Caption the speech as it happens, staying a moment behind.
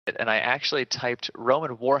and I actually typed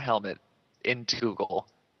Roman war helmet into Google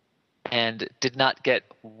and did not get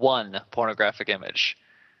one pornographic image.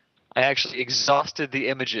 I actually exhausted the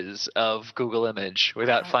images of Google Image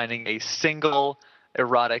without finding a single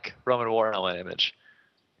erotic Roman war helmet image.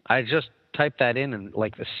 I just typed that in, and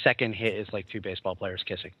like the second hit is like two baseball players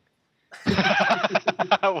kissing.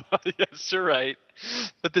 Well, yes, you're right.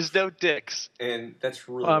 But there's no dicks. And that's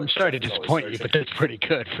really. I'm sorry to disappoint you, but that's pretty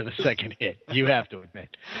good for the second hit. You have to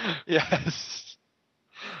admit. Yes.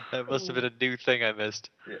 That must have been a new thing I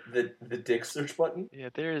missed. The dick search button? Yeah,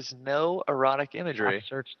 there is no erotic imagery.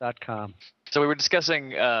 Search.com. So we were discussing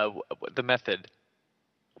the method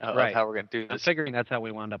of how we're going to do this. I'm figuring that's how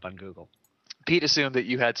we wound up on Google. Pete assumed that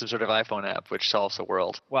you had some sort of iPhone app which solves the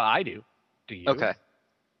world. Well, I do. Do you? Okay.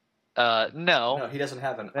 No. No, he doesn't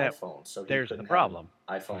have an iPhone, so there's the problem.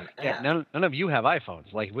 iPhone app. Yeah, none of you have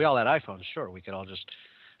iPhones. Like, if we all had iPhones, sure, we could all just...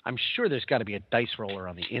 I'm sure there's got to be a dice roller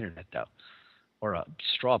on the internet, though. Or a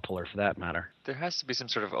straw puller, for that matter. There has to be some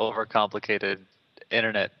sort of overcomplicated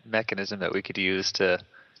internet mechanism that we could use to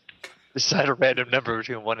decide a random number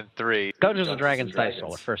between 1 and 3. Dungeons & Dragons dice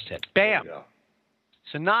roller, first hit. Bam!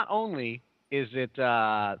 So not only is it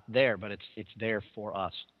there, but it's there for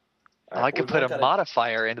us. Well, I could put a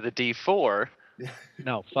modifier into the D4.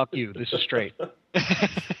 No, fuck you. This is straight.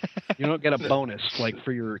 You don't get a bonus like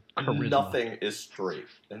for your charisma. Nothing is straight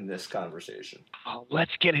in this conversation. Oh,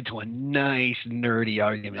 let's get into a nice nerdy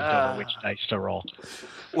argument over which dice to roll.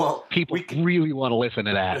 Well, people really want to listen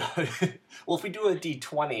to that. Well, if we do a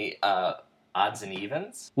D20, odds and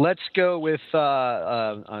evens. Let's go with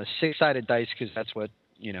a 6-sided dice because that's what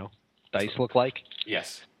dice look like.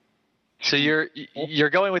 Yes. So you're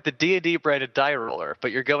going with the D&D branded die roller,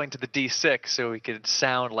 but you're going to the D6 so we can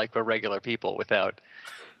sound like we're regular people without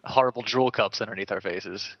horrible drool cups underneath our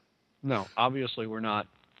faces. No, obviously we're not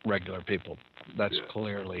regular people. That's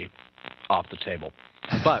clearly off the table.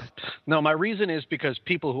 But no, my reason is because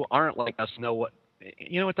people who aren't like us know what.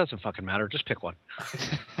 It doesn't fucking matter. Just pick one.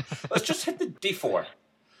 Let's just hit the D4.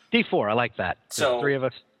 D4, I like that. So there's 3 of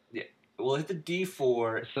us. We'll hit the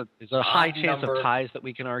D4. There's a high chance of ties that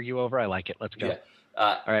we can argue over. I like it. Let's go. Yeah.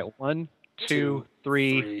 All right, 1, 2,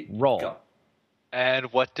 3, roll. Go.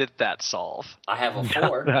 And what did that solve? I have a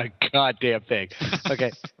 4. A goddamn thing.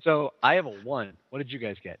 Okay, so I have a 1. What did you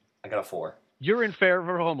guys get? I got a 4. You're in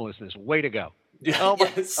favor of homelessness. Way to go. Oh,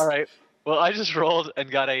 yes. All right. Well, I just rolled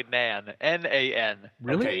and got a NAN. N-A-N.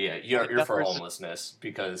 Really? Okay, yeah. You're for homelessness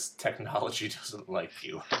because technology doesn't like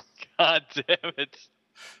you. God damn it.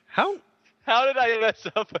 How did I mess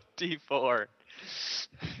up a D4?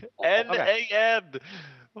 N-A-N.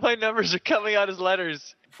 My numbers are coming out as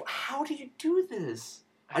letters. How do you do this?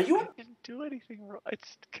 I didn't do anything wrong.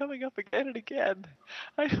 It's coming up again and again.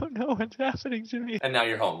 I don't know what's happening to me. And now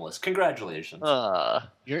you're homeless. Congratulations.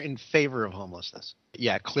 You're in favor of homelessness.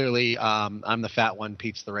 Yeah, clearly I'm the fat one,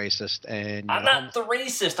 Pete's the racist. And I'm not the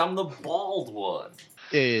racist. I'm the bald one.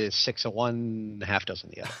 Is 6 of one, half dozen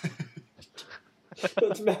the other.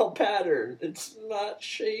 It's mal-patterned. It's not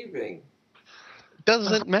shaving.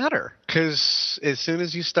 Doesn't matter, because as soon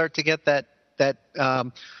as you start to get that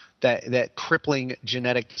crippling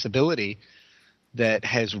genetic disability that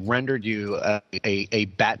has rendered you a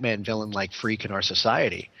Batman villain-like freak in our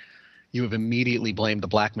society, you have immediately blamed the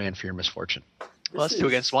black man for your misfortune. Well, that's 2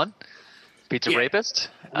 against 1. Pete's a rapist.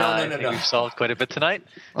 No. We've solved quite a bit tonight.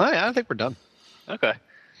 I think we're done. Okay.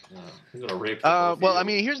 He's gonna rape well, I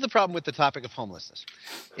mean, here's the problem with the topic of homelessness: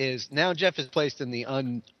 is now Jeff is placed in the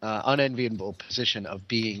unenviable position of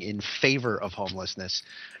being in favor of homelessness,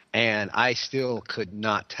 and I still could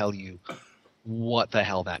not tell you what the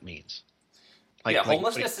hell that means.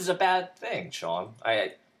 Homelessness is a bad thing, Sean.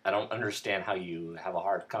 I don't understand how you have a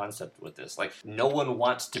hard concept with this. Like, no one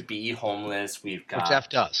wants to be homeless. We've got... But Jeff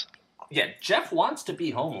does. Yeah, Jeff wants to be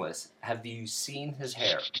homeless. Have you seen his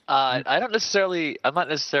hair? I'm not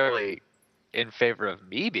necessarily in favor of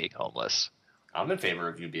me being homeless. I'm in favor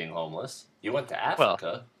of you being homeless. You went to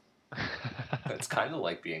Africa. Well. It's kind of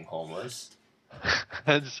like being homeless.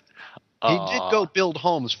 He did go build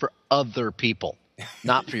homes for other people,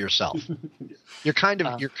 not for yourself. You're kind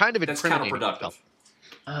of that's incriminating counterproductive.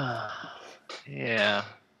 Yeah,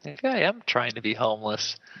 I think I am trying to be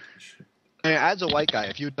homeless. I mean, as a white guy,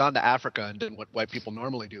 if you'd gone to Africa and done what white people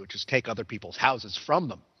normally do, which is take other people's houses from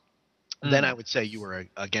them, then I would say you were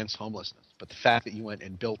against homelessness. But the fact that you went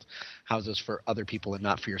and built houses for other people and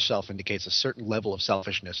not for yourself indicates a certain level of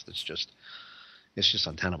selfishness that's just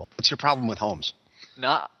untenable. What's your problem with homes?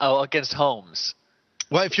 Against homes.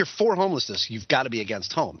 Well, if you're for homelessness, you've got to be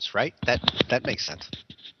against homes, right? That makes sense.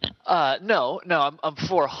 No, I'm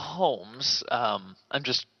for homes. I'm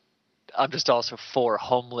just I'm just also for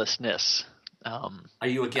homelessness. Are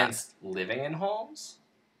you against living in homes?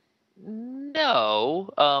 No,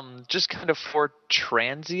 just kind of for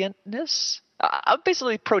transientness. I'm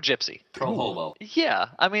basically pro-gypsy. Pro-hobo. Yeah,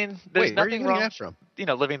 I mean, there's Wait, where are you nothing getting wrong. that from?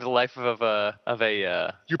 Living the life of a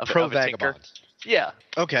You're of pro a tinker. vagabond. Yeah,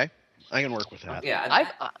 Okay, I can work with that. Yeah,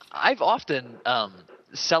 I've often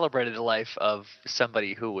celebrated the life of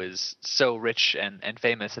somebody who was so rich and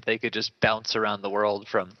famous that they could just bounce around the world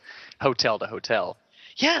from hotel to hotel.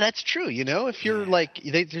 Yeah, that's true. If you're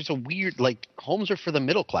there's a weird homes are for the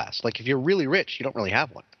middle class. Like if you're really rich, you don't really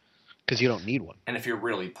have one because you don't need one. and if you're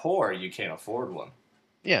really poor, you can't afford one.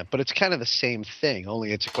 Yeah, but it's kind of the same thing.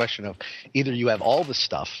 Only it's a question of either you have all the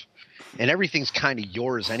stuff and everything's kind of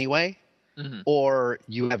yours anyway, or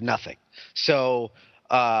you have nothing. So,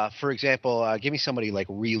 for example, give me somebody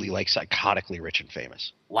really psychotically rich and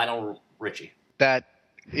famous. Lionel Richie. That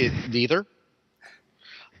is neither.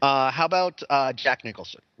 How about Jack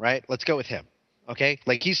Nicholson? Right, let's go with him. Okay,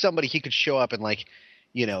 he's somebody he could show up in the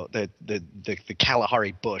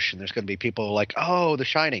Kalahari Bush, and there's going to be people oh, The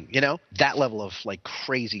Shining. That level of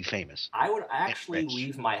crazy famous. I would actually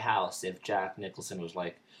leave my house if Jack Nicholson was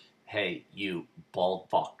like, "Hey, you bald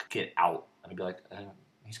fuck, get out." I'd be like,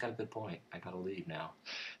 he's got a good point. I gotta leave now.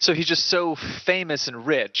 So he's just so famous and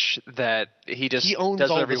rich that he owns does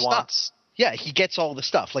all whatever the he stuff. wants. Yeah, he gets all the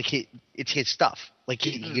stuff. It's his stuff.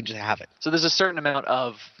 He can just have it. So there's a certain amount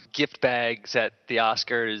of gift bags at the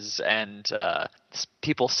Oscars and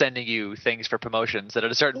people sending you things for promotions that at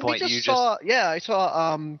a certain point I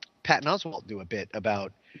saw Patton Oswalt do a bit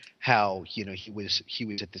about how he was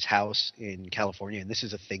at this house in California, and this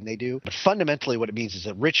is a thing they do. But fundamentally, what it means is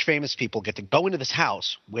that rich, famous people get to go into this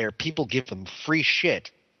house where people give them free shit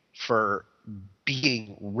for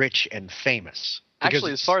being rich and famous.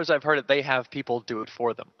 Actually, as far as I've heard it, they have people do it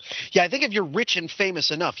for them. Yeah, I think if you're rich and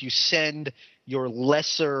famous enough, you send your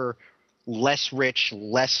less rich,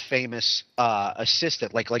 less famous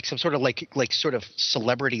assistant, like some sort of sort of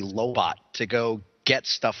celebrity lobot to go get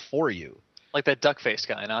stuff for you. Like that duck-faced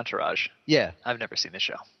guy in Entourage. Yeah. I've never seen the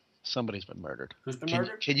show. Somebody's been murdered. Who's been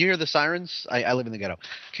murdered? Can you hear the sirens? I live in the ghetto.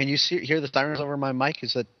 Can you hear the sirens over my mic?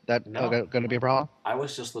 Is that No. going to be a problem? I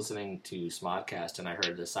was just listening to Smodcast and I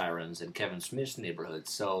heard the sirens in Kevin Smith's neighborhood,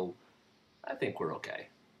 so I think we're okay.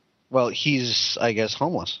 Well, he's, I guess,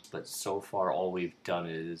 homeless. But so far, all we've done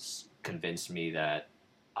is convince me that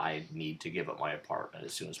I need to give up my apartment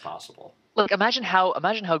as soon as possible. Look, imagine how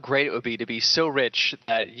great it would be to be so rich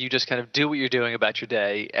that you just kind of do what you're doing about your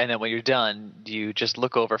day, and then when you're done, you just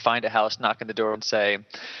look over, find a house, knock on the door, and say,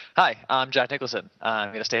 "Hi, I'm Jack Nicholson.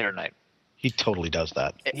 I'm going to stay here tonight." He totally does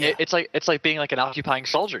that. Yeah. It's like being like an occupying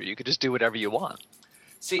soldier. You could just do whatever you want.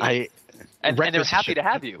 See, and they're happy to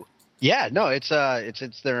have you. Yeah, no, it's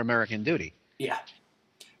their American duty. yeah.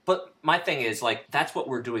 But my thing is, that's what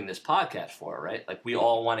we're doing this podcast for, right? We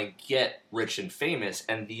all want to get rich and famous,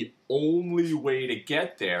 and the only way to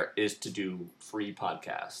get there is to do free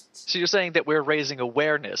podcasts. So you're saying that we're raising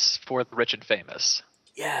awareness for the rich and famous.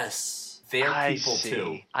 Yes. They're people,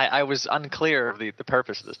 too. I was unclear of the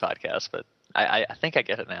purpose of this podcast, but I think I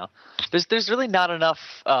get it now. There's really not enough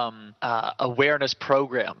awareness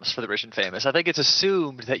programs for the rich and famous. I think it's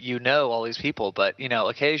assumed that all these people, but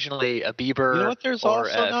occasionally a Bieber there's or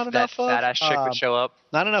also not that enough of? fat ass chick would show up.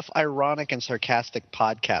 Not enough ironic and sarcastic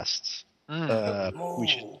podcasts.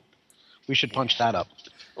 We should punch that up.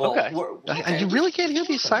 Well, okay. You really can't hear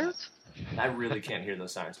these sirens? I really can't hear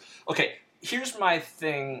those sirens. Okay, here's my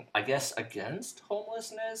thing, I guess, against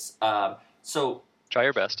homelessness. So Try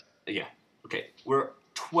your best. yeah. Okay, we're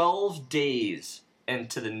 12 days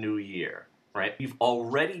into the new year, right? We've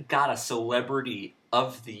already got a celebrity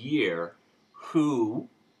of the year who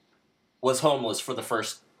was homeless for the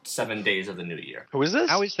first 7 days of the new year. Who is this?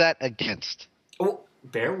 How is that against? Oh,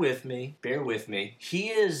 bear with me. He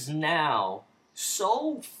is now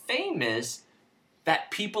so famous that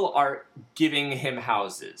people are giving him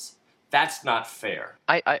houses. That's not fair.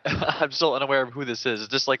 I'm still unaware of who this is. Is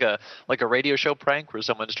this like a radio show prank where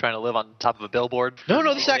someone's trying to live on top of a billboard?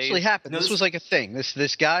 No, this actually happened. No, this was a thing.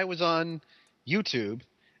 This guy was on YouTube,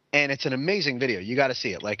 and it's an amazing video. You got to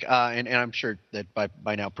see it. And I'm sure that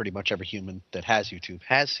by now pretty much every human that has YouTube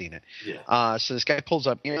has seen it. Yeah. So this guy pulls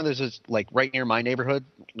up. There's this right near my neighborhood.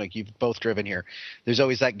 You've both driven here. There's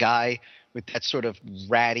always that guy with that sort of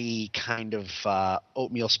ratty kind of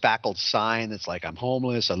oatmeal spackled sign that's like, "I'm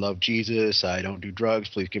homeless, I love Jesus, I don't do drugs,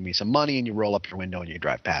 please give me some money," and you roll up your window and you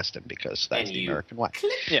drive past him because that's the American way.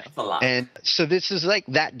 Yeah. And so this is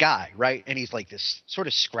that guy, right? And he's this sort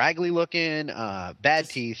of scraggly looking, bad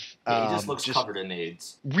teeth. he just looks covered in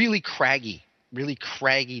AIDS. Really craggy really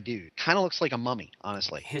craggy dude. Kind of looks like a mummy,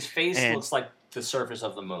 honestly. His face And- looks like the surface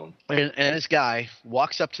of the moon. And this guy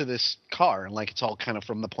walks up to this car, and like it's all kind of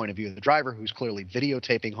from the point of view of the driver, who's clearly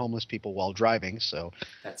videotaping homeless people while driving. So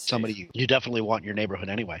That's somebody you definitely want in your neighborhood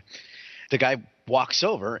anyway. The guy walks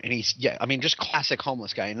over, and he's just classic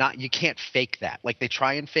homeless guy. And you can't fake that. Like they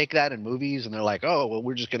try and fake that in movies, and they're like, oh well,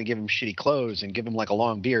 we're just gonna give him shitty clothes and give him like a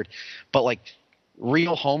long beard, but like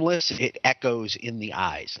real homeless, it echoes in the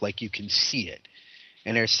eyes, like you can see it.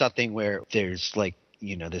 And there's something where there's like,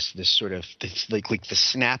 this sort of this like the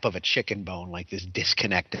snap of a chicken bone, like this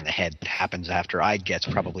disconnect in the head that happens after I gets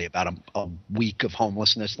probably about a week of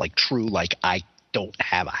homelessness, like true, like I don't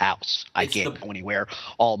have a house, I can't go anywhere,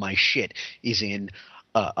 all my shit is in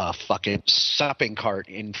a fucking shopping cart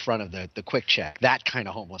in front of the Quick Check, that kind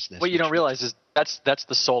of homelessness. What you don't realize is that's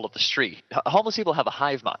the soul of the street. Homeless people have a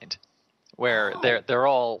hive mind, where they're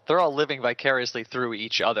all living vicariously through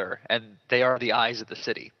each other, and they are the eyes of the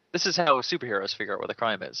city. This is how superheroes figure out where the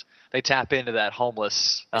crime is. They tap into that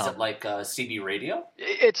homeless. Is it like CB radio?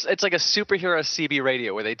 It's like a superhero CB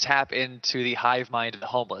radio where they tap into the hive mind of the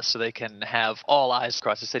homeless, so they can have all eyes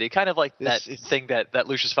across the city. Kind of like that thing that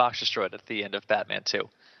Lucius Fox destroyed at the end of Batman 2,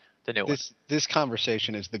 the new one. This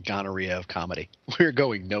conversation is the gonorrhea of comedy. We're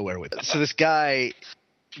going nowhere with it. So this guy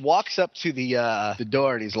walks up to the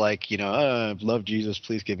door, and he's like, love Jesus,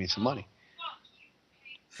 please give me some money.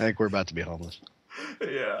 I think we're about to be homeless.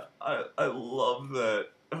 Yeah, I love that.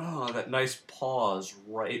 Oh, that nice pause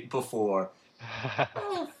right before.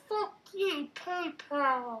 Oh, fuck you,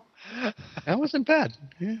 PayPal. That wasn't bad.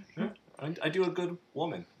 Yeah. I do a good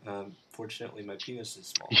woman. Fortunately, my penis is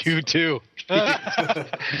small. You do.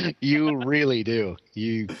 You really do.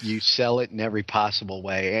 You sell it in every possible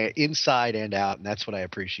way, inside and out, and that's what I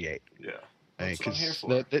appreciate. Yeah. That's what I'm here for.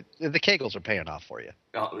 The Kegels are paying off for you.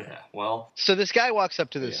 Oh yeah. Well. So this guy walks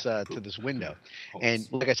up to this to this window, and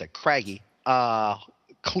like I said, craggy,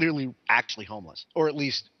 clearly actually homeless, or at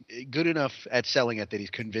least good enough at selling it that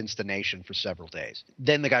he's convinced the nation for several days.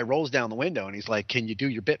 Then the guy rolls down the window, and he's like, "Can you do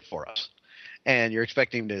your bit for us?" And you're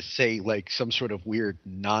expecting him to say like some sort of weird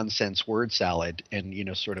nonsense word salad, and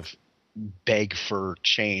sort of beg for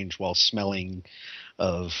change while smelling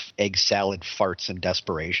of egg salad farts and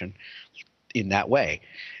desperation in that way.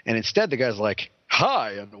 And instead the guy's like,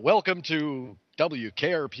 "Hi and welcome to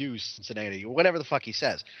WKRP Cincinnati," or whatever the fuck he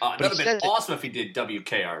says. It would have been awesome if he did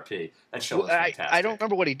WKRP. That show was fantastic. I don't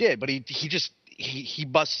remember what he did, but he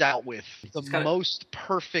busts out with the most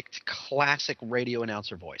perfect classic radio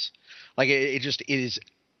announcer voice. Like it is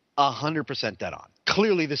 100% dead on.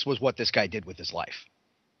 Clearly this was what this guy did with his life.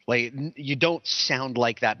 Like you don't sound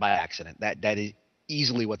like that by accident. That is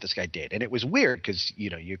easily what this guy did. And it was weird because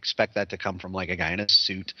you expect that to come from like a guy in a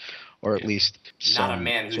suit, or at least not a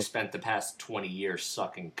man who spent the past 20 years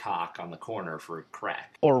sucking cock on the corner for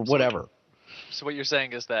crack or whatever. So what you're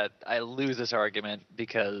saying is that I lose this argument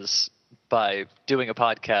because by doing a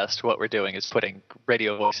podcast, what we're doing is putting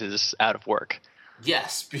radio voices out of work.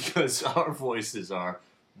 Yes, because our voices are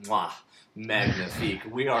magnifique.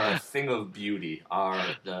 We are a thing of beauty.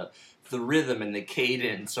 The rhythm and the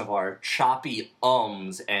cadence of our choppy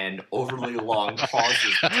ums and overly long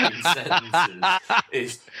pauses between sentences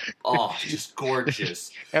is just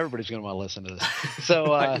gorgeous. Everybody's going to want to listen to this.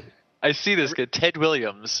 So I see this kid, Ted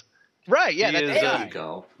Williams. Right, yeah, there you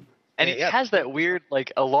go. And he has that weird,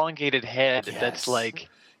 like, elongated head that's like...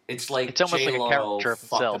 It's almost like a caricature of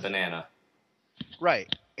himself. The banana.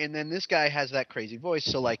 Right. And then this guy has that crazy voice,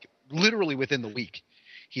 so, like, literally within the week,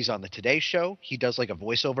 he's on the Today Show. He does, like, a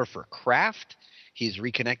voiceover for Kraft. He's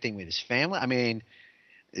reconnecting with his family. I mean,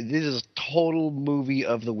 this is total movie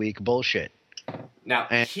of the week bullshit. Now,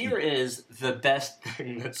 here is the best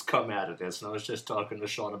thing that's come out of this, and I was just talking to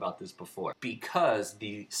Sean about this before. Because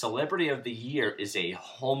the celebrity of the year is a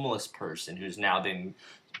homeless person who's now been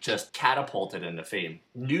just catapulted into fame.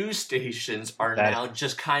 News stations are now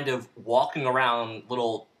just kind of walking around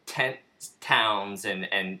little tent towns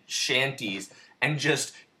and shanties and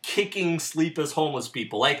just kicking sleepless homeless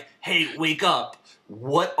people. Like, hey, wake up.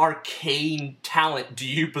 What arcane talent do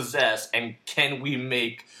you possess, and can we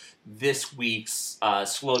make this week's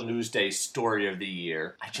Slow News Day story of the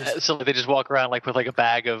year? So they just walk around like with like a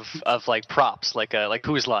bag of like props, like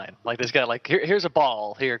Who's Line. Like this guy, like here's a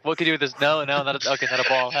ball. Here, what can you do with this? No, not a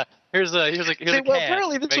ball. Here's a can. Well,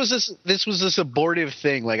 apparently this was this abortive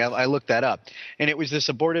thing. Like I looked that up, and it was this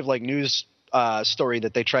abortive like news story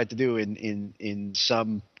that they tried to do in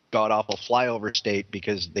some god-awful flyover state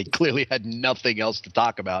because they clearly had nothing else to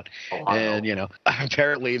talk about. Ohio. And,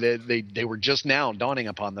 apparently they were just now dawning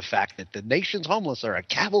upon the fact that the nation's homeless are a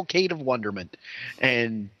cavalcade of wonderment,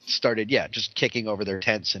 and started, just kicking over their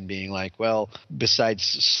tents and being like, well, besides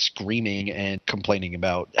screaming and complaining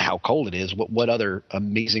about how cold it is, what other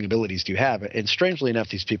amazing abilities do you have? And strangely enough,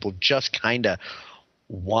 these people just kind of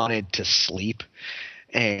wanted to sleep.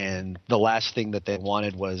 And the last thing that they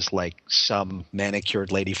wanted was like some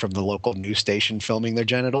manicured lady from the local news station filming their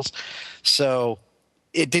genitals. So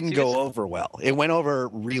it didn't go over well. It went over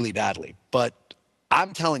really badly. But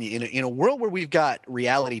I'm telling you, in a world where we've got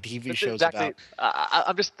reality TV shows about,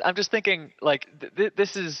 I'm just thinking like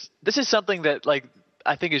this is something that like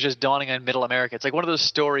I think is just dawning on Middle America. It's like one of those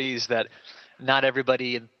stories that not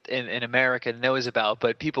everybody in America knows about,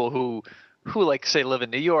 but people who like say live in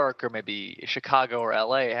New York or maybe Chicago or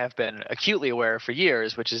LA have been acutely aware for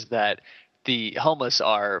years, which is that the homeless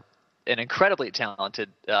are an incredibly talented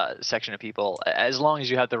section of people as long as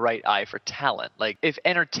you have the right eye for talent. Like if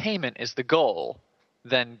entertainment is the goal,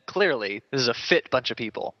 then clearly this is a fit bunch of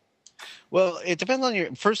people. Well, it depends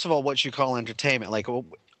on first of all, what you call entertainment. Like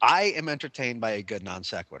I am entertained by a good non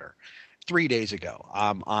sequitur. 3 days ago,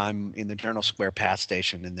 I'm in the Journal Square pass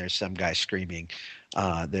station, and there's some guy screaming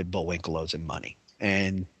that Bullwinkle owes him money,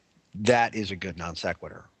 and that is a good non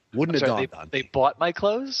sequitur. Wouldn't have dawned on They me. bought my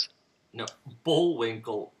clothes? No,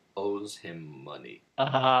 Bullwinkle owes him money,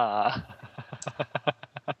 Ah.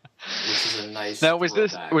 which is a nice. Now, was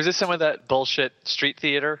this throwback. some of that bullshit street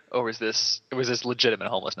theater, or was this legitimate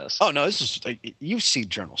homelessness? Oh no, this is you've seen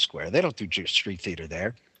Journal Square. They don't do street theater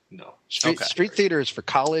there. No. Street theater is for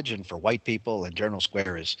college and for white people, and Journal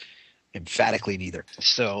Square is emphatically neither.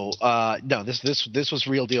 So no, this was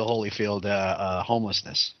real deal Holyfield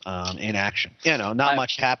homelessness in action. Not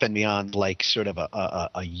much happened beyond like sort of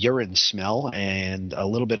a urine smell and a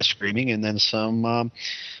little bit of screaming, and then some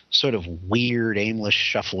sort of weird aimless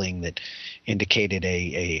shuffling that indicated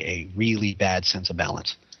a really bad sense of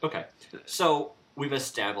balance. Okay. So we've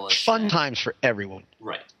established Fun times for everyone.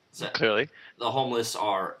 Right. So Clearly. the homeless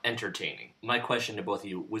are entertaining. My question to both of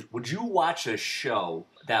you would you watch a show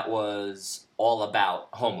that was all about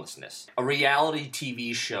homelessness? A reality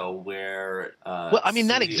TV show where Well, I mean,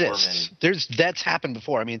 that Susie exists. Orman- That's happened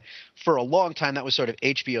before. I mean, for a long time, that was sort of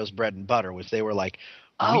HBO's bread and butter, was they were like,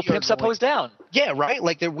 Oh, we are Pimps Up, going- Hose Down. Yeah, right.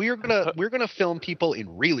 Like we're gonna film people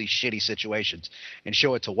in really shitty situations and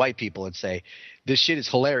show it to white people and say, this shit is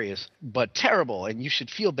hilarious but terrible, and you should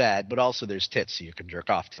feel bad, but also there's tits so you can jerk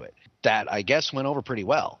off to it. That I guess went over pretty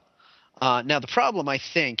well. Now the problem I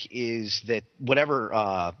think is that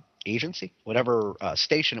whatever agency, whatever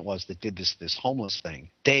station it was that did this homeless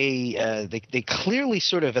thing, they clearly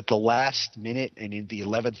sort of at the last minute and in the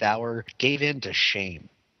 11th hour gave in to shame.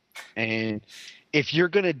 And if you're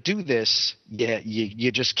going to do this,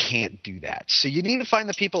 you just can't do that. So you need to find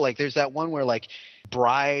the people, like there's that one where like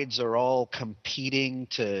brides are all competing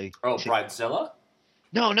to Bridezilla?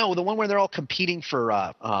 No, the one where they're all competing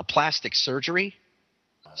for plastic surgery.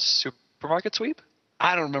 Supermarket sweep?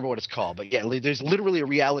 I don't remember what it's called, but yeah, there's literally a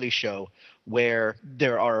reality show where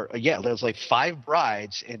there's like 5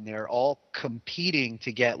 brides and they're all competing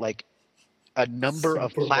to get like a number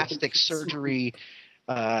of plastic surgery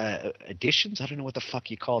additions. I don't know what the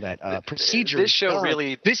fuck you call that. Procedures. This show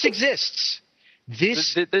really. This exists.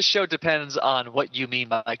 This show depends on what you mean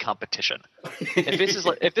by competition.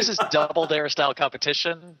 If this is Double Dare style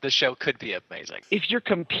competition, the show could be amazing. If you're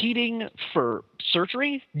competing for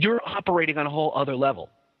surgery, you're operating on a whole other level.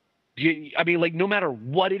 No matter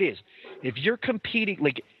what it is, if you're competing,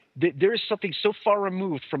 like there is something so far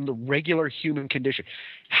removed from the regular human condition.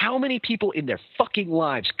 How many people in their fucking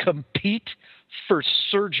lives compete for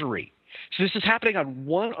surgery? So this is happening on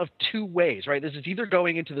one of 2 ways, right? This is either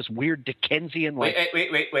going into this weird Dickensian like.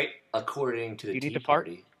 Wait. According to the You need Tea to fart?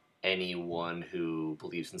 Party, anyone who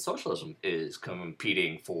believes in socialism is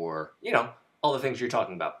competing for, all the things you're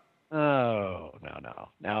talking about. Oh,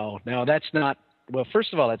 no, that's not. Well,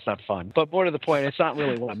 first of all, that's not fun. But more to the point, it's not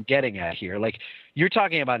really what I'm getting at here. Like, you're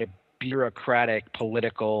talking about a bureaucratic,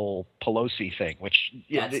 political Pelosi thing, which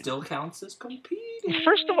That still counts as competing.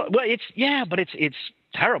 First of all, well, it's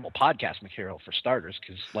terrible podcast material for starters,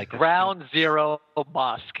 because like Ground Zero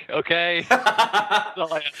Mosque, okay?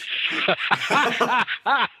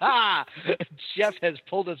 Jeff has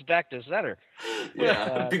pulled us back to center.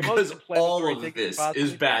 Yeah, The because most all inflammatory of thing this possibly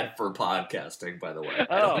is bad for podcasting, by the way.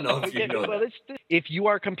 I Oh, don't know if you okay, know well, that. if you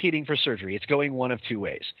are competing for surgery, it's going one of 2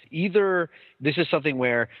 ways. Either this is something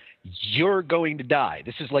where you're going to die.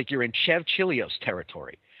 This is like you're in Chev Chilios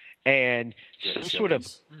territory. And Yeah, some sort of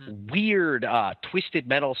Chili's. weird, twisted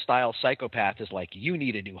metal style psychopath is like, you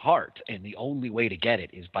need a new heart, and the only way to get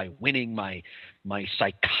it is by winning my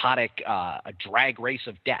psychotic drag race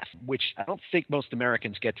of death, which I don't think most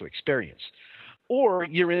Americans get to experience. Or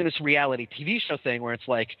you're in this reality TV show thing where it's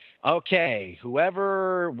like, okay,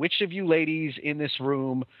 which of you ladies in this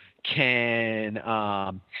room can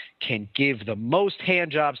give the most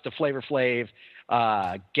hand jobs to Flavor Flav,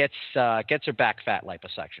 gets her back fat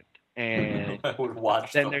liposuction. And I would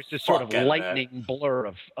watch then the there's this sort of fuck out of that. lightning blur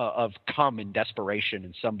of cum and desperation,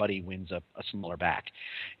 and somebody wins a smaller back.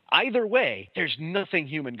 Either way, there's nothing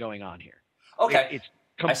human going on here. Okay. It's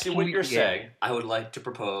I see what you're completely saying. I would like to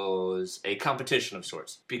propose a competition of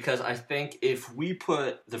sorts. Because I think if we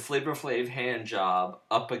put the Flavor Flav hand job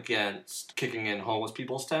up against kicking in homeless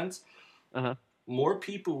people's tents, Uh-huh. more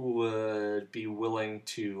people would be willing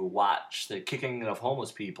to watch the kicking of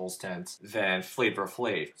homeless people's tents than Flavor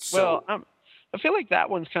Flav. So, Well, I feel like that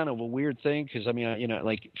one's kind of a weird thing because, I mean,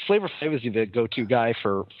 like Flavor Flav is the go-to guy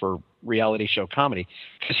for reality show comedy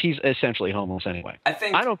because he's essentially homeless anyway. I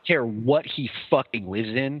think I don't care what he fucking lives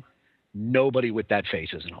in. Nobody with that face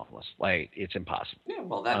isn't homeless. Like, it's impossible. yeah,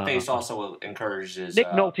 well, that face also encourages Nick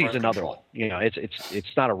Nolte's birth another control. one.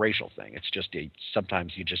 It's not a racial thing. It's just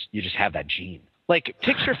sometimes you just have that gene. Like,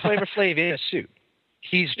 picture Flavor Flav in a suit.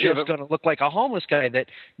 He's just going to look like a homeless guy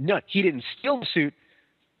he didn't steal the suit.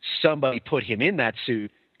 Somebody put him in that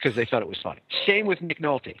suit because they thought it was funny. Same with Nick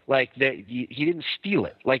Nolte. Like, he didn't steal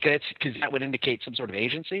it. Like, that's because that would indicate some sort of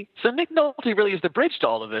agency. So Nick Nolte really is the bridge to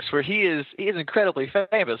all of this, where he is incredibly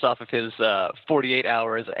famous off of his 48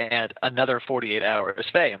 hours and another 48 hours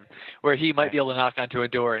fame, where he might be able to knock onto a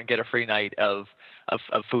door and get a free night of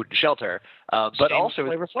food and shelter. But Same also,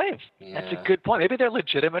 with Flavor Flav. that's a good point. Maybe they're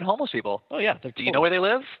legitimate homeless people. Oh, yeah. Do you know where they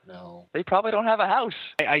live? No. They probably don't have a house.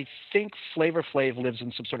 I think Flavor Flav lives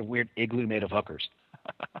in some sort of weird igloo made of hookers.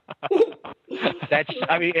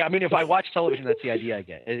 I mean, if I watch television, that's the idea I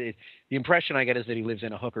get. The impression I get is that he lives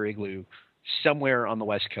in a hooker igloo somewhere on the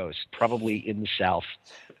West Coast, probably in the South,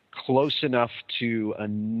 close enough to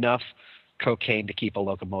enough cocaine to keep a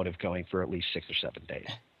locomotive going for at least 6 or 7 days.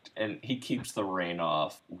 And he keeps the rain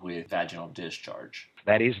off with vaginal discharge.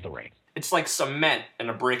 That is the rain. It's like cement in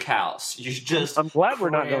a brick house. You just I'm glad we're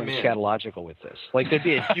not cram going in. scatological with this. Like, there'd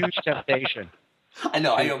be a huge temptation. I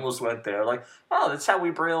know, I almost went there. Like, oh, that's how we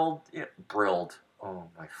brilled. Yeah, brilled. Oh,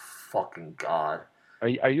 my fucking God.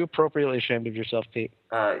 Are you appropriately ashamed of yourself, Pete?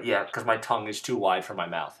 Yeah, because my tongue is too wide for my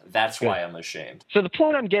mouth. That's why I'm ashamed. So the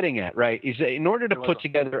point I'm getting at, right, is that in order to put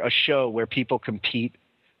together a show where people compete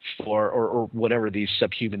for, or whatever these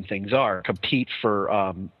subhuman things are, compete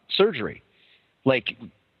for surgery, like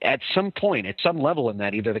at some point, at some level in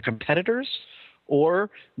that, either the competitors or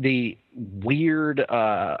the weird,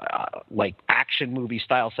 like action movie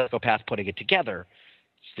style psychopath putting it together,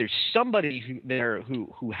 there's somebody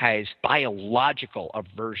who has biological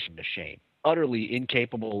aversion to shame, utterly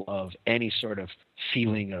incapable of any sort of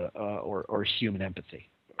feeling or human empathy.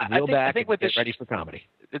 I think with get this, ready for comedy.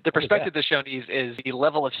 The perspective this show needs is the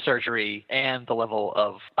level of surgery and the level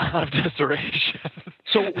of desperation.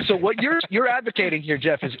 So what you're advocating here,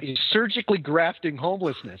 Jeff, is surgically grafting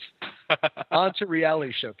homelessness onto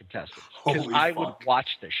reality show contestants. Because Holy I fuck. would watch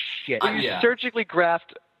the shit. I- You Yeah. surgically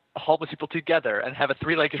graft homeless people together and have a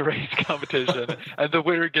 3-legged race competition, and the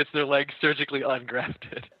winner gets their legs surgically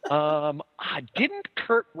ungrafted. Didn't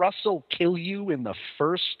Kurt Russell kill you in the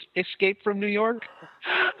first Escape from New York?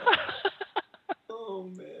 Oh,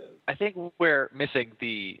 man. I think we're missing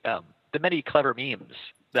the many clever memes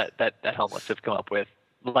that homeless have come up with,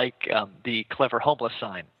 like the clever homeless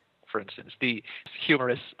sign, for instance, the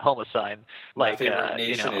humorous homeless sign, My like favorite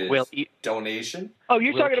nation is we'll eat. donation. Oh,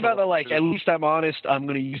 you're Will talking about the, like, kill- at least I'm honest, I'm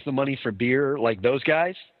going to use the money for beer, like those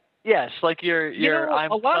guys? Yes, like you're.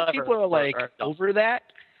 I'm a lot of clever, people are like or- over that,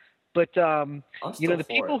 but I'm still the for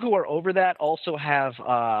people it. who are over that also have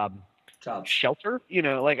Jobs. shelter.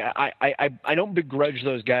 Like I don't begrudge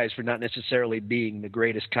those guys for not necessarily being the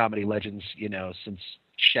greatest comedy legends, since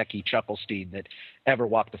Shecky Chucklestein that ever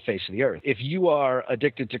walked the face of the earth. If you are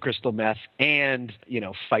addicted to crystal meth and,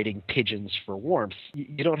 fighting pigeons for warmth,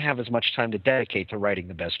 you don't have as much time to dedicate to writing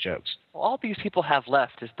the best jokes. All these people have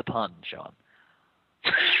left is the pun, Sean.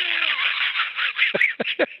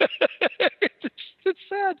 It's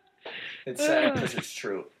sad. It's sad because it's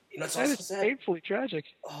true. It's That also is sad. painfully tragic.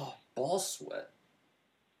 Oh, ball sweat.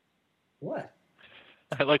 What?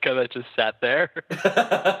 I like how that just sat there.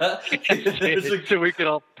 It's like- So we can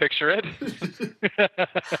all picture it.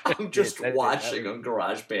 I'm just watching on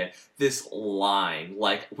GarageBand this line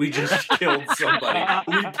like we just killed somebody.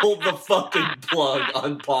 We pulled the fucking plug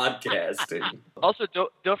on podcasting. Also,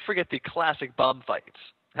 don't forget the classic bum fights.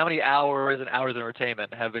 How many hours and hours of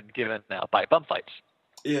entertainment have been given now by bum fights?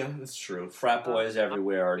 Yeah, that's true. Frat boys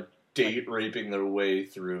everywhere are date raping their way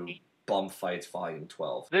through Bum Fights Volume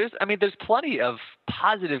 12. There's plenty of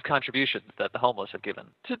positive contributions that the homeless have given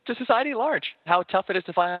to society at large. How tough it is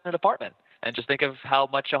to find an apartment. And just think of how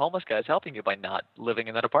much a homeless guy is helping you by not living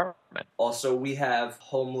in that apartment. Also, we have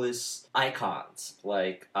homeless icons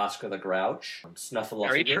like Oscar the Grouch, Very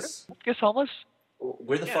true. Snuffleupagus. Is homeless?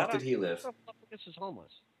 Where the fuck did he live? This is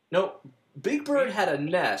homeless. No, Big Bird had a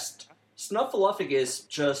nest. Snuffleupagus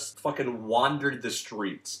just fucking wandered the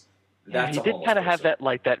streets. That's he a did homeless kind of have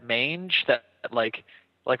person. that mange that like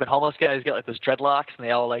when homeless guys get like those dreadlocks and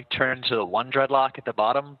they all like turn to the one dreadlock at the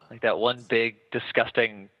bottom, like that one big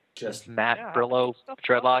disgusting Just Matt Brillo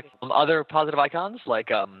dreadlock. Other positive icons like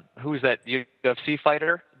who's that UFC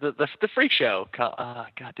fighter? The Freak Show. God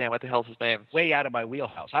damn, what the hell's his name? Way out of my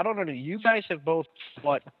wheelhouse. I don't know. You guys have both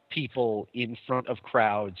fought people in front of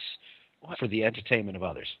crowds for the entertainment of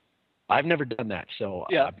others. I've never done that, so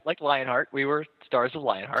Yeah, like Lionheart. We were stars of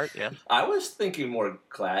Lionheart. Yeah. I was thinking more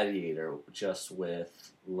Gladiator, just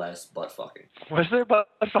with less butt fucking. Was there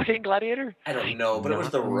a fucking Gladiator? I don't know, but it was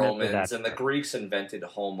the Not remember Romans, that. and the Greeks invented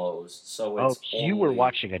homos, so Oh, it's you were only-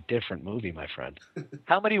 watching a different movie, my friend.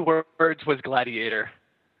 How many words was Gladiator?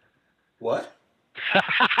 What?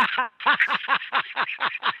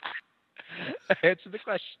 Answer the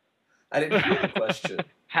question. I didn't hear the question.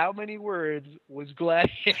 How many words was Gladiator?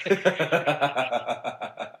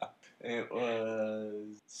 It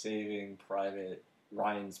was Saving Private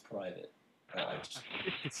Ryan's Private. I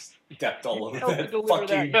just stepped all over Help me that deliver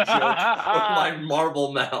fucking that. joke with my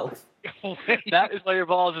marble mouth. That is why your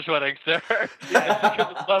balls are sweating, sir.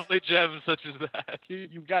 Because of lovely gems such as that.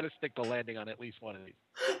 You've got to stick the landing on at least one of these.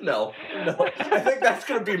 No. I think that's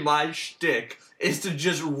gonna be my shtick, is to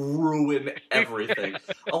just ruin everything.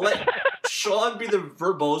 I'll let Sean be the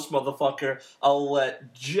verbose motherfucker. I'll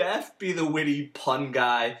let Jeff be the witty pun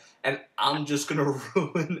guy, and I'm just gonna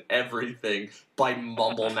ruin everything by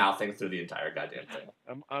mumble mouthing through the entire goddamn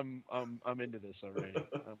thing. I'm into this already.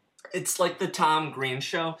 It's like the Tom Green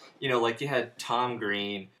show. You know, like you had Tom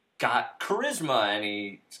Green got charisma and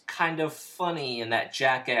he's kind of funny in that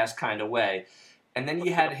jackass kind of way. And then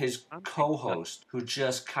you had his co-host who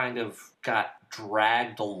just kind of got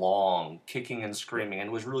dragged along, kicking and screaming,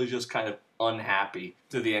 and was really just kind of unhappy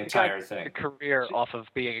through the entire A thing. career off of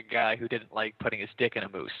being a guy who didn't like putting his dick in a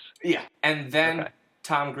moose. Yeah. And then Okay.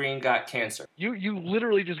 Tom Green got cancer. You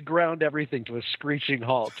literally just ground everything to a screeching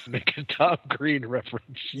halt to make a Tom Green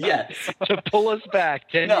reference. Yes. To pull us back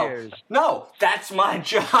 10 years. No, that's my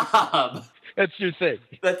job. That's your thing.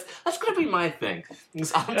 That's gonna be my thing. I'm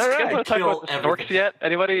just All right, gonna want to talk kill about the snorks everything. yet?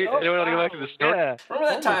 Anyone want to go back to the snork? Yeah. Remember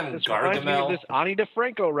that time This reminds me of Gargamel? this Ani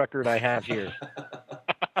DeFranco record I have here.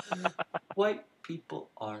 White people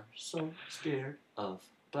are so scared of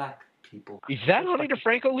black people. Is that Ani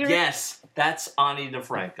DeFranco lyric? Yes, that's Ani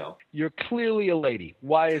DeFranco. You're clearly a lady.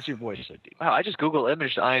 Why is your voice so deep? Wow, I just Google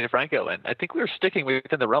imaged Ani DeFranco, and I think we were sticking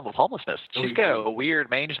within the realm of homelessness. She's got a weird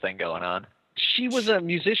mange thing going on. She was a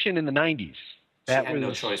musician in the 90s. She had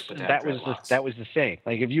no choice but to have dreadlocks. that was the thing.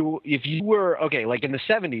 Like if you were okay, like in the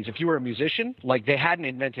 70s, if you were a musician, like they hadn't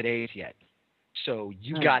invented AIDS yet. So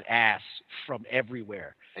you got ass from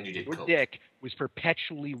everywhere. And you did Your coke. dick was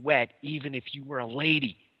perpetually wet even if you were a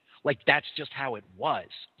lady. Like that's just how it was.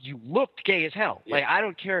 You looked gay as hell. Yeah. Like I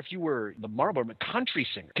don't care if you were the Marlboro country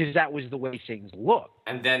singer because that was the way things looked.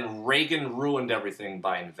 And then Reagan ruined everything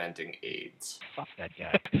by inventing AIDS. Fuck that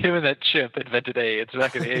guy. Him and that chimp invented AIDS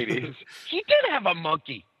back in the 80s. He did have a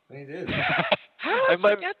monkey. He did. How did I I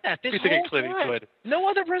might forget that? This be thinking whole Clint time. Eastwood. No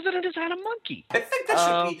other president has had a monkey. I think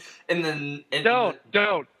that should be in the... In Don't.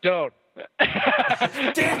 The,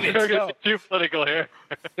 Damn it, We're gonna no. get too political here.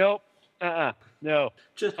 Nope. No.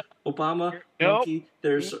 just Obama, Nope. monkey,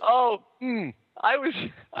 there's... Oh, Mm. I was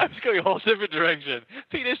going a whole different direction.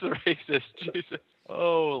 Penis the racist. Jesus.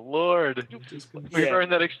 Oh Lord. We Yeah.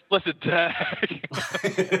 earned that explicit tag.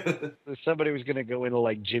 Somebody was going to go into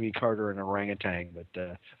like Jimmy Carter and orangutan,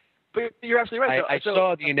 but But you're absolutely right. I So-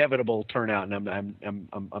 saw the inevitable turnout, and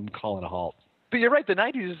I'm calling a halt. But you're right. The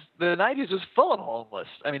 '90s was full of homeless.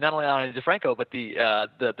 I mean, not only Ani DeFranco, but the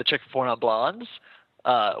chick from Four Non Blondes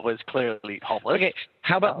was clearly homeless. Okay,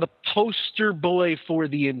 how about the poster boy for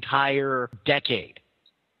the entire decade?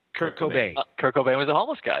 Kurt Cobain. Kurt Cobain was a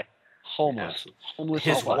homeless guy. Homeless. Absolutely. Homeless.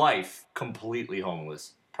 His homeless. wife, completely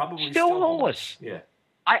homeless. Probably Still still homeless. Yeah.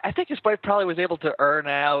 I think his wife probably was able to earn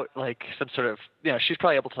out like some sort of, she's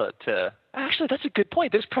probably able to. Actually, that's a good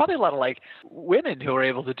point. There's probably a lot of like women who are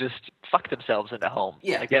able to just fuck themselves into home.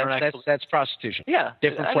 Yeah. Like, they don't actually, That's prostitution. yeah,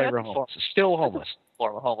 Different I mean, flavor of that's a homeless. Still homeless.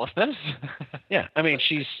 form of homelessness. Yeah, I mean,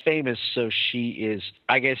 she's famous, so she is.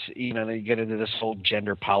 I guess then you get into this whole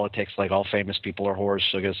gender politics, like all famous people are whores,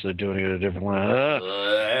 so I guess they're doing it a different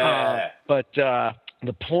way. But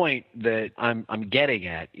the point that I'm getting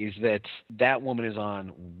at is that woman is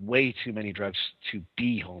on way too many drugs to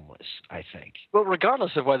be homeless, I think. Well,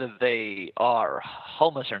 regardless of whether they are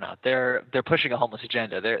homeless or not, they're pushing a homeless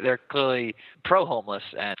agenda. They're clearly pro-homeless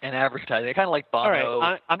and advertising. They're kind of like Bono. All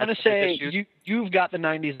right, I'm going to say you've got the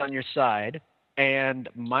 90s on your side, and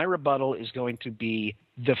my rebuttal is going to be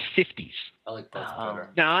the 50s. I like both better.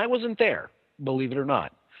 Now, I wasn't there, believe it or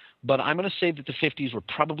not, but I'm going to say that the 50s were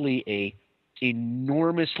probably a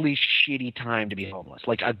enormously shitty time to be homeless,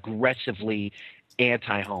 like aggressively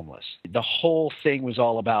anti-homeless. The whole thing was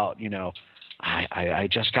all about, I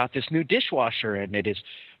just got this new dishwasher and it has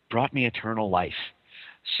brought me eternal life.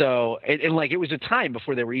 So, and like it was a time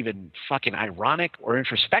before they were even fucking ironic or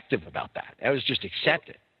introspective about that. That was just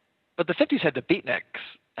accepted. But the 50s had the beatniks,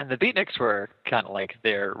 and the beatniks were kind of like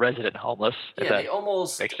their resident homeless. Yeah, they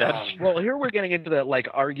almost makes sense. Well, here we're getting into the like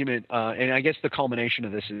argument, and I guess the culmination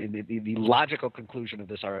of this, the logical conclusion of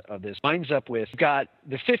this winds up with you've got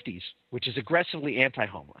the 50s, which is aggressively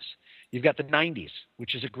anti-homeless. You've got the 90s,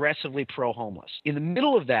 which is aggressively pro-homeless. In the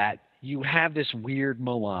middle of that, you have this weird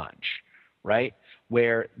melange, right?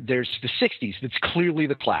 Where there's the 60s that's clearly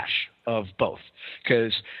the clash of both,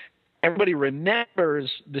 because everybody remembers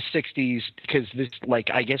the 60s because this, like,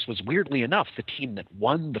 I guess was weirdly enough the team that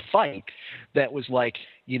won the fight that was like,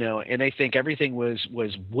 and they think everything was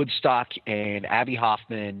Woodstock and Abbie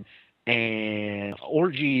Hoffman and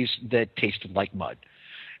orgies that tasted like mud.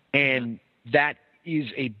 And that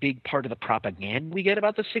is a big part of the propaganda we get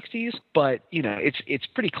about the 60s, but it's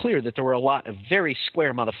pretty clear that there were a lot of very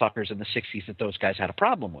square motherfuckers in the 60s that those guys had a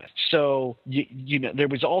problem with. So there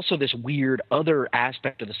was also this weird other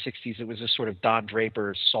aspect of the 60s. It was this sort of Don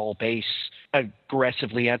Draper, Saul Bass,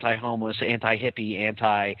 aggressively anti-homeless, anti-hippie,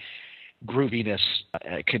 anti-grooviness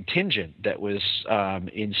contingent that was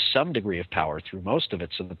in some degree of power through most of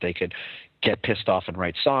it, so that they could get pissed off and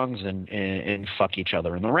write songs and fuck each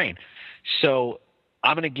other in the rain. So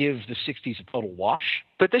I'm going to give the 60s a total wash.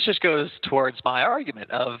 But this just goes towards my argument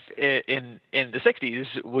of in the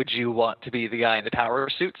 60s, would you want to be the guy in the power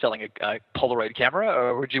suit selling a Polaroid camera,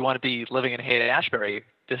 or would you want to be living in Haight-Ashbury,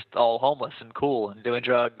 just all homeless and cool and doing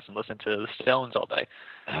drugs and listening to the Stones all day?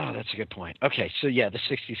 Oh, that's a good point. Okay, so yeah, the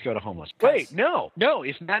 60s go to homeless. Wait, no.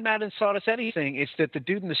 If Mad Madden taught us anything, it's that the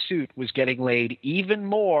dude in the suit was getting laid even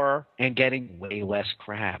more and getting way less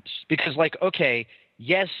crabs. Because, okay,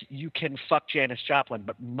 yes, you can fuck Janis Joplin,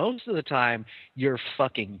 but most of the time you're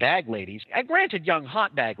fucking bag ladies. And granted, young,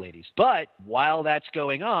 hot bag ladies. But while that's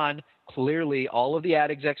going on, clearly all of the ad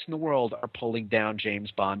execs in the world are pulling down James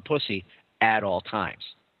Bond pussy at all times.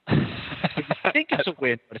 I think it's a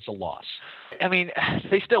win, but it's a loss. I mean,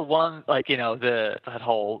 they still won, that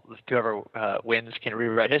whole whoever wins can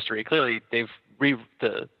rewrite history. Clearly, they've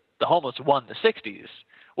the homeless won the 60s.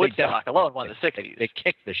 Woodstock alone won the 60s. They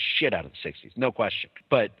kicked the shit out of the 60s, no question.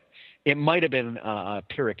 But it might have been a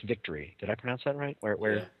Pyrrhic victory. Did I pronounce that right?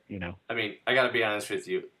 Where I mean, I got to be honest with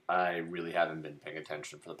you. I really haven't been paying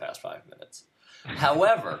attention for the past 5 minutes.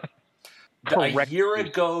 However, a year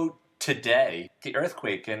ago today, the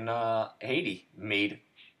earthquake in Haiti made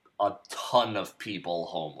a ton of people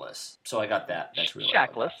homeless. So I got that. That's really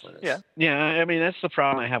shackless. Yeah. I mean, that's the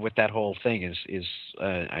problem I have with that whole thing is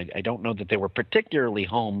I don't know that they were particularly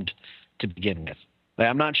homed to begin with.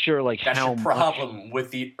 I'm not sure that's how the problem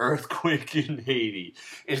with the earthquake in Haiti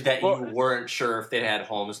is that you weren't sure if they had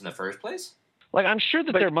homes in the first place. I'm sure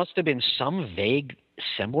that there must have been some vague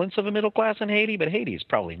semblance of a middle class in Haiti, but Haiti is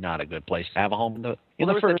probably not a good place to have a home in the there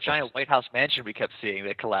was first a giant White House mansion we kept seeing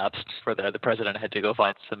that collapsed where the president had to go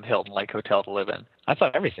find some Hilton-like hotel to live in. I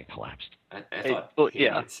thought everything collapsed. I thought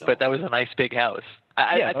but that was a nice big house.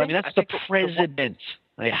 I mean, that's the president.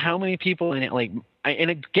 How many people in it? And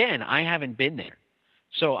again, I haven't been there.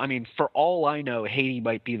 So, I mean, for all I know, Haiti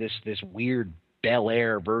might be this weird Bel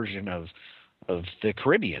Air version of the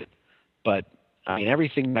Caribbean. But, I mean,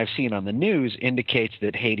 everything I've seen on the news indicates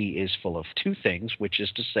that Haiti is full of two things, which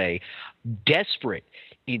is to say desperate,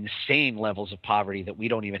 insane levels of poverty that we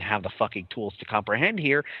don't even have the fucking tools to comprehend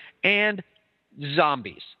here, and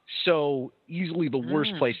zombies. So, easily the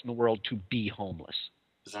worst place in the world to be homeless.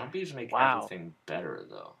 Zombies make everything better,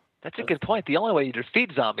 though. That's a good point. The only way you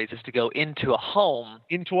defeat zombies is to go into a home.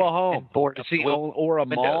 And board up the or a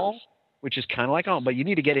windows. mall, which is kind of like a home, but you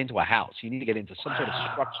need to get into a house. You need to get into some sort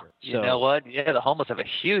of structure. You know what? Yeah, the homeless have a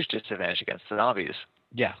huge disadvantage against the zombies.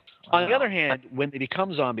 Yeah. On the other hand, when they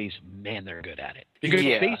become zombies, man, they're good at it. Because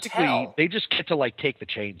basically, they just get to like take the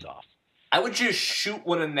chains off. I would just shoot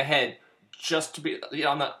one in the head just to be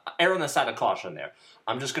on the err on the side of caution there.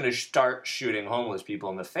 I'm just going to start shooting homeless people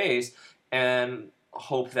in the face and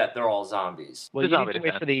hope that they're all zombies. Well, you need to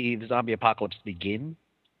wait for the zombie apocalypse to begin.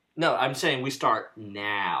 No, I'm saying we start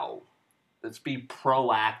now. Let's be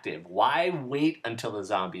proactive. Why wait until the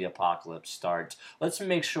zombie apocalypse starts? Let's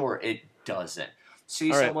make sure it doesn't.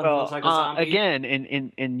 See someone who looks like a zombie? Again,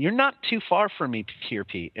 and you're not too far from me here,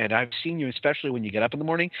 Pete, and I've seen you, especially when you get up in the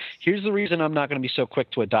morning. Here's the reason I'm not going to be so quick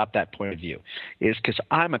to adopt that point of view, is because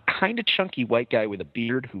I'm a kind of chunky white guy with a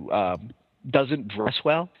beard who doesn't dress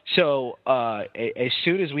well. So as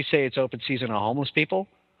soon as we say it's open season on homeless people,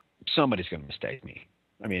 somebody's going to mistake me.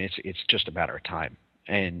 I mean, it's just a matter of time.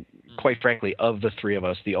 And quite frankly, of the three of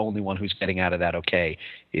us, the only one who's getting out of that okay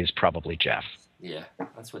is probably Jeff. Yeah,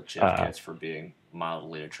 that's what Jeff gets for being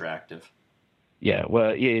mildly attractive. Yeah,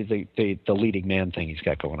 well, yeah, the leading man thing he's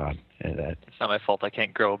got going on. It's not my fault I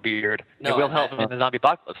can't grow a beard. No, it will help in the zombie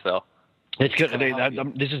apocalypse, though. It's good.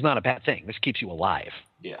 This is not a bad thing. This keeps you alive.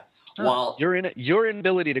 Yeah. Well, your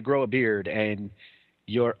inability to grow a beard and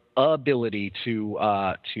your ability to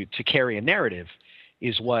carry a narrative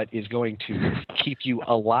is what is going to keep you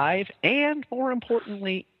alive and, more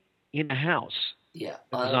importantly, in a house. Yeah,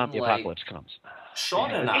 when the zombie apocalypse comes.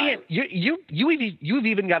 Sean and I, you've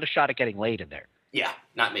even got a shot at getting laid in there. Yeah,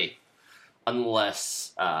 not me,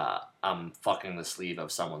 unless I'm fucking the sleeve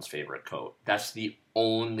of someone's favorite coat. That's the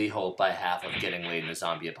only hope I have of getting laid in the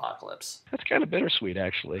zombie apocalypse. That's kind of bittersweet,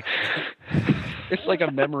 actually. It's like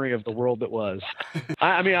a memory of the world that was.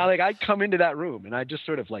 I mean, I'd come into that room and I'd just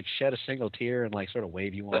sort of like shed a single tear and like sort of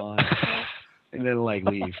wave you on, and then like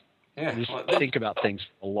leave. Yeah, just think about things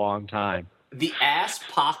for a long time. The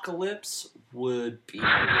ass-pocalypse would be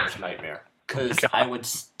my worst nightmare, because I would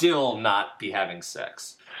still not be having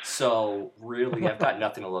sex. So, really, I've got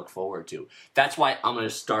nothing to look forward to. That's why I'm going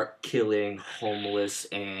to start killing homeless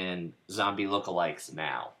and zombie lookalikes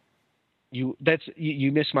now. You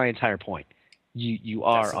missed my entire point. You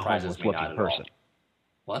are a homeless-looking person.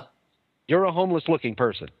 What? You're a homeless-looking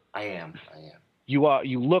person. I am.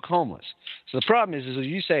 You look homeless. So the problem is as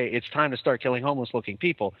you say it's time to start killing homeless-looking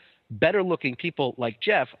people, better-looking people like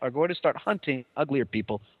Jeff are going to start hunting uglier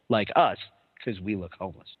people like us because we look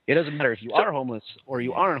homeless. It doesn't matter if you are homeless or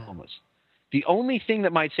you aren't homeless. The only thing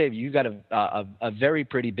that might save you, you got a very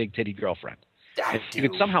pretty big-titty girlfriend. If you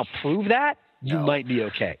could somehow prove that, you might be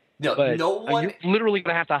okay. No, but no one. You're literally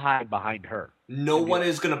going to have to hide behind her. No one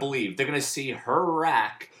is going to believe. They're going to see her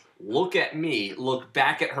rack, look at me, look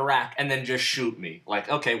back at her rack, and then just shoot me. Like,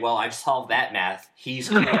 okay, well, I've solved that math. He's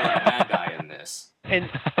clearly the bad guy in this. And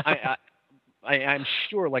I'm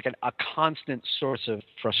sure, like a constant source of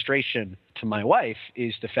frustration to my wife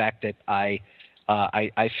is the fact that I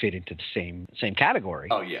fit into the same category.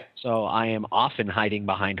 Oh yeah. So I am often hiding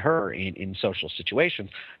behind her in social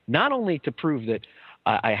situations, not only to prove that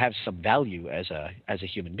I have some value as a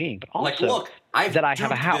human being, but also like, look, I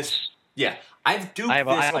have a house. I've duped I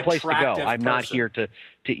have a place to go. I'm not person. here to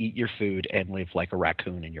eat your food and live like a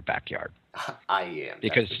raccoon in your backyard. I am.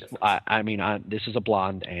 Because this is a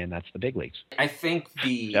blonde, and that's the big leagues. I think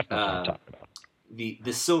definitely what I'm talking about.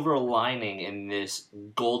 The silver lining in this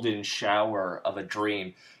golden shower of a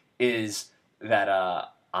dream is that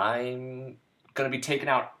I'm going to be taken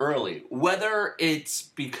out early. Whether it's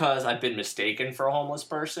because I've been mistaken for a homeless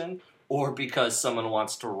person or because someone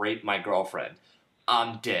wants to rape my girlfriend,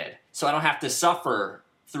 I'm dead. So I don't have to suffer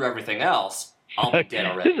through everything else. I'll be dead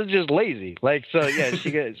already. This is just lazy. Like, so yeah,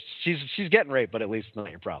 she's getting raped, but at least it's not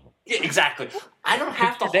your problem. Yeah, exactly. I don't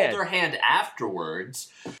have to hold her hand afterwards.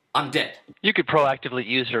 I'm dead. You could proactively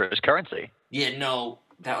use her as currency. Yeah, no,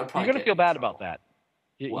 that would probably. You're going to feel bad about that.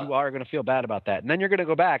 You are going to feel bad about that, and then you're going to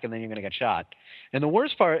go back, and then you're going to get shot. And the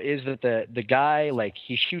worst part is that the guy, like,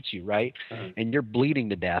 he shoots you, right, and you're bleeding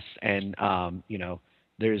to death, and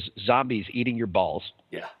there's zombies eating your balls.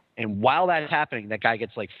 Yeah. And while that's happening, that guy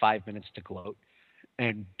gets like 5 minutes to gloat.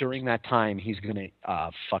 And during that time, he's going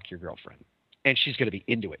to fuck your girlfriend. And she's going to be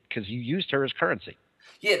into it because you used her as currency.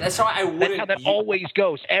 Yeah, that's how I wouldn't. That's how that always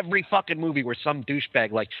goes. Every fucking movie where some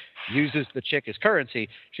douchebag like uses the chick as currency,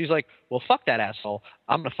 she's like, well, fuck that asshole.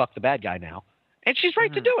 I'm going to fuck the bad guy now. And she's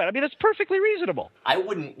right to do it. I mean, that's perfectly reasonable. I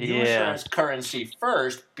wouldn't use her as currency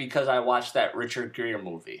first because I watched that Richard Gere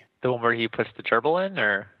movie. The one where he puts the gerbil in,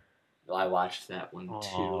 or? I watched that one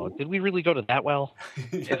Oh, too. did we really go to that well?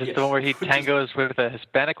 Is this the one where he tangos with a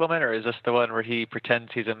Hispanic woman, or is this the one where he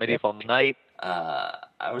pretends he's a medieval knight?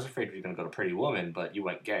 I was afraid we were going to go to Pretty Woman, but you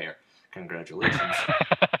went gayer. Congratulations.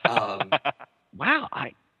 Wow,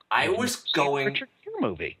 I was going. Richard Gere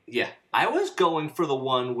movie. Yeah, I was going for the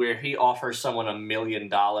one where he offers someone $1 million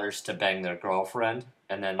to bang their girlfriend,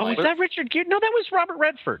 and then Oh, was that Richard Gere? No, that was Robert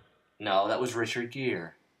Redford. no, that was Richard Gere.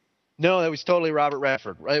 No, that was totally Robert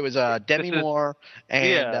Redford. It was Demi Moore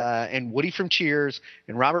and Woody from Cheers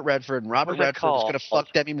and Robert Redford. And Robert Redford was going to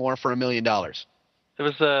fuck Demi Moore for $1 million. It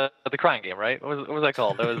was the Crying Game, right? What was that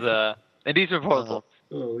called? It was Indecent Proposal.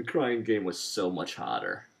 Oh, the Crying Game was so much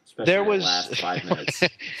hotter. There was the last 5 minutes.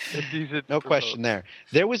 No question there.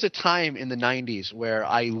 There was a time in the 90s where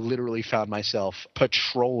I literally found myself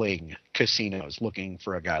patrolling casinos looking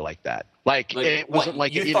for a guy like that. Like it wasn't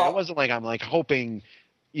like it wasn't like I'm like hoping,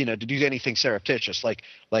 to do anything surreptitious. Like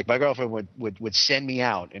my girlfriend would send me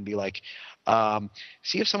out and be like,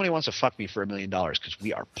 see if somebody wants to fuck me for $1 million because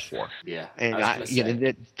we are poor. Yeah,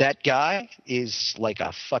 and that guy is like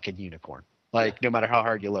a fucking unicorn. Like, no matter how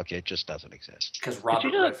hard you look, it just doesn't exist. Because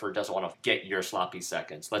Robert Redford doesn't want to get your sloppy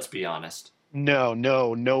seconds. Let's be honest.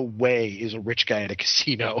 No way is a rich guy at a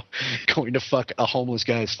casino going to fuck a homeless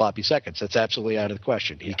guy's sloppy seconds. That's absolutely out of the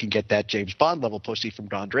question. He can get that James Bond level pussy from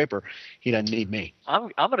Don Draper. He doesn't need me.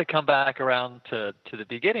 I'm going to come back around to the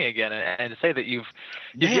beginning again and say that you've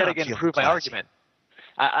yet again proved my argument.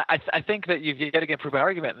 I think that you've yet again proved my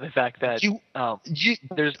argument in the fact that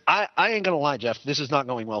I ain't gonna lie, Jeff. This is not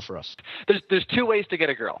going well for us. There's two ways to get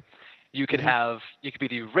a girl. You could be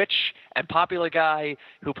the rich and popular guy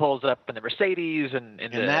who pulls up in the Mercedes and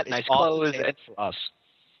the nice clothes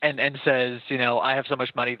and says, I have so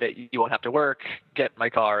much money that you won't have to work. Get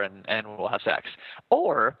my car and we'll have sex.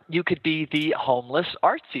 Or you could be the homeless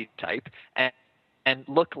artsy type and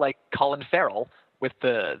look like Colin Farrell, with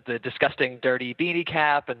the disgusting dirty beanie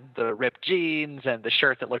cap and the ripped jeans and the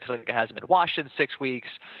shirt that looks like it hasn't been washed in 6 weeks,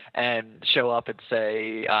 and show up and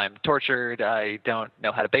say, I'm tortured, I don't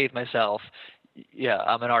know how to bathe myself, yeah,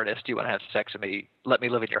 I'm an artist, you want to have sex with me, let me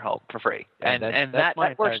live in your home for free. And that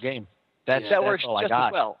works. Game. That works all just I got.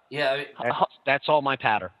 as well. Yeah, that's all my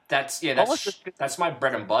patter. That's my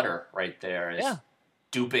bread and butter right there. Is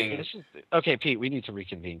duping. Okay, Pete, we need to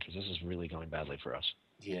reconvene because this is really going badly for us.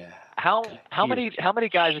 Yeah. How many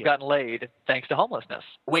guys have gotten laid thanks to homelessness?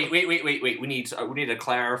 Wait. We need a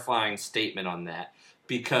clarifying statement on that,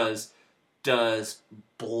 because does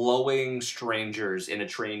blowing strangers in a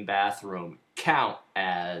train bathroom count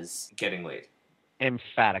as getting laid?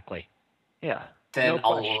 Emphatically. Yeah. Then a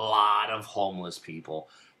lot of homeless people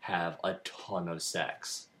have a ton of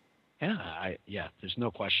sex. Yeah, there's no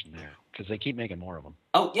question there because they keep making more of them.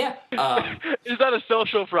 Oh yeah, is that a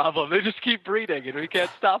social problem? They just keep breeding and we can't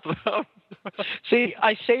stop them. See,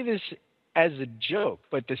 I say this as a joke,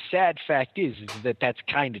 but the sad fact is that that's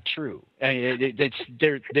kind of true. I mean,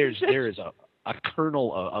 there is a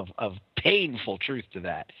kernel of painful truth to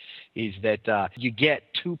that. Is that you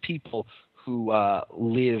get two people who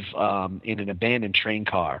live in an abandoned train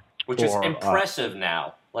car, which is impressive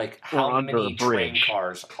now. Like, how many train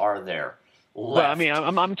cars are there left? Well, I mean,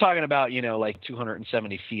 I'm talking about, like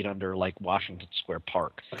 270 feet under, like, Washington Square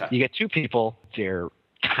Park. Okay. You get two people, they're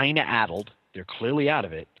kind of addled, they're clearly out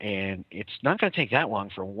of it, and it's not going to take that long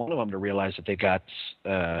for one of them to realize that they got,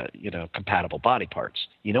 compatible body parts.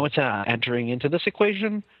 You know what's entering into this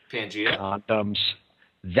equation? Pangea? Condoms.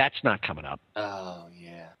 That's not coming up. Oh,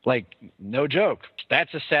 yeah. Like, no joke.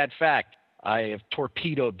 That's a sad fact. I have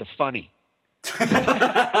torpedoed the funny.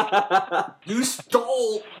 You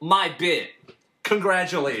stole my bit.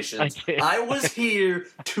 Congratulations. I was here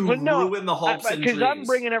to ruin the hopes and dreams. Because I'm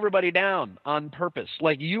bringing everybody down on purpose.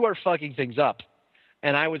 Like, you are fucking things up.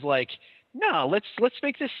 And I was like, no, let's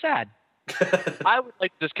make this sad. I would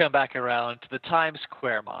like to just come back around to the Times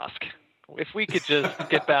Square Mosque. If we could just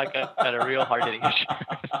get back at a real hard-hitting issue.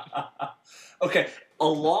 Okay,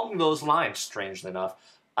 along those lines, strangely enough,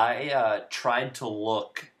 I tried to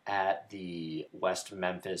look at the West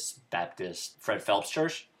Memphis Baptist Fred Phelps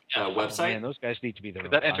Church website. Man, those guys need to be there.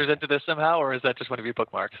 That enters into this somehow, or is that just one of your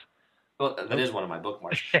bookmarks? Well, that is one of my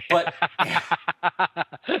bookmarks. But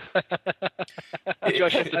you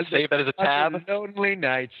should save that as a tab. Lonely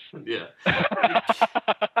nights. Yeah.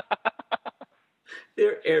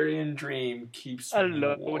 Their Aryan dream keeps me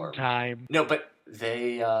warm. Time. No, but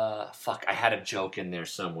they I had a joke in there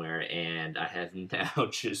somewhere, and I have now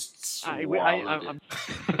just swallowed it.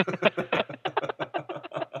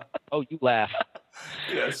 Oh, you laugh.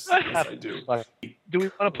 Yes, I do. Do we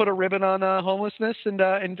want to put a ribbon on homelessness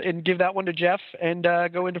and give that one to Jeff and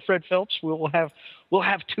go into Fred Phillips? We'll have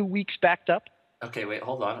 2 weeks backed up. Okay, wait,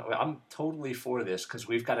 hold on. I'm totally for this because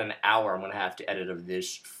we've got an hour I'm going to have to edit of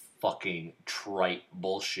this fucking trite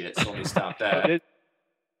bullshit. So let me stop that.